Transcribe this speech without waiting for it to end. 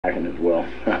cracking as well.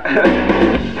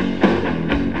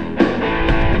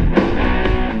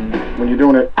 When you're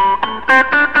doing it,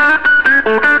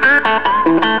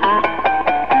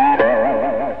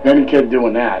 any kid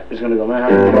doing that is going to go, man, how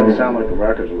does it sound like the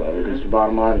records or whatever? Because the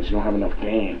bottom line is you don't have enough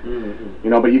gain. You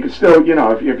know, but you can still, you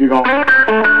know, if you're going...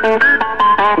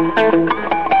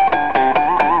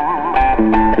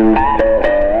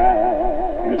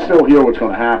 You can still hear what's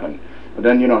going to happen. But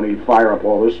then, you know, you fire up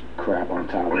all this crap on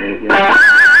top of it. You know?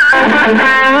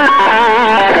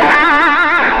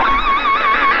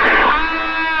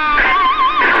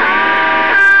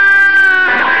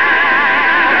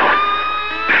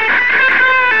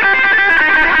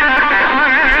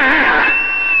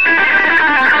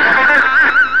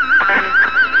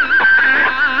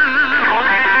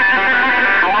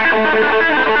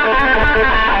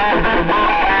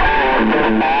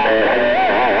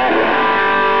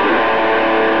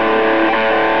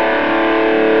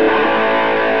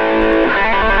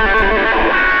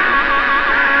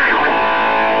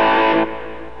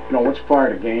 Let's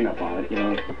fire the gain up on it, you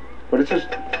know. But it's just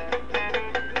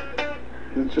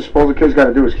all the kid's got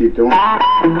to do is keep doing it.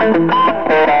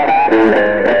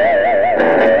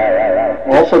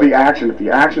 Also the action, if the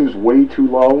action is way too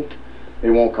low,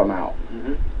 it won't come out.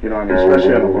 You know what I mean?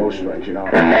 Especially on the low strings, you know.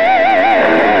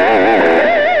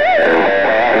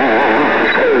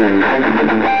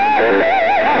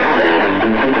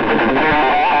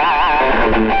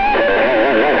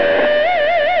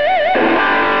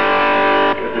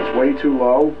 Way too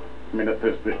low, I mean,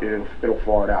 it'll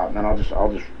fart out, and then I'll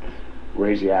just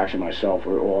raise the action myself,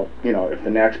 or you know, if the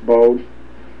next bowed,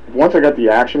 once I got the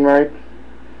action right,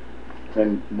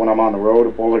 then when I'm on the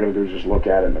road, all I gotta do is just look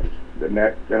at it, and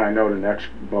then I know the next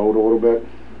bowed a little bit,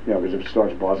 you know, because if it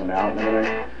starts buzzing out and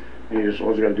everything, and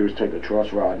all you gotta do is take the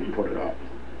truss rod and put it up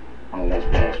on the Les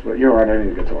Pauls. But you're on any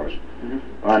of the guitars.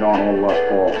 I know on all the Les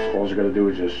Pauls, all you gotta do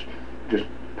is just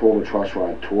pull the truss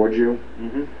rod towards you.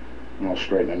 And I'll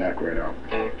straighten the neck right out.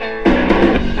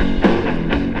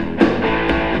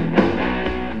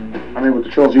 I mean, with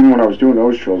the trills, even when I was doing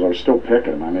those trills, I was still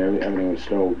picking them. I mean, everything was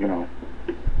still, you know.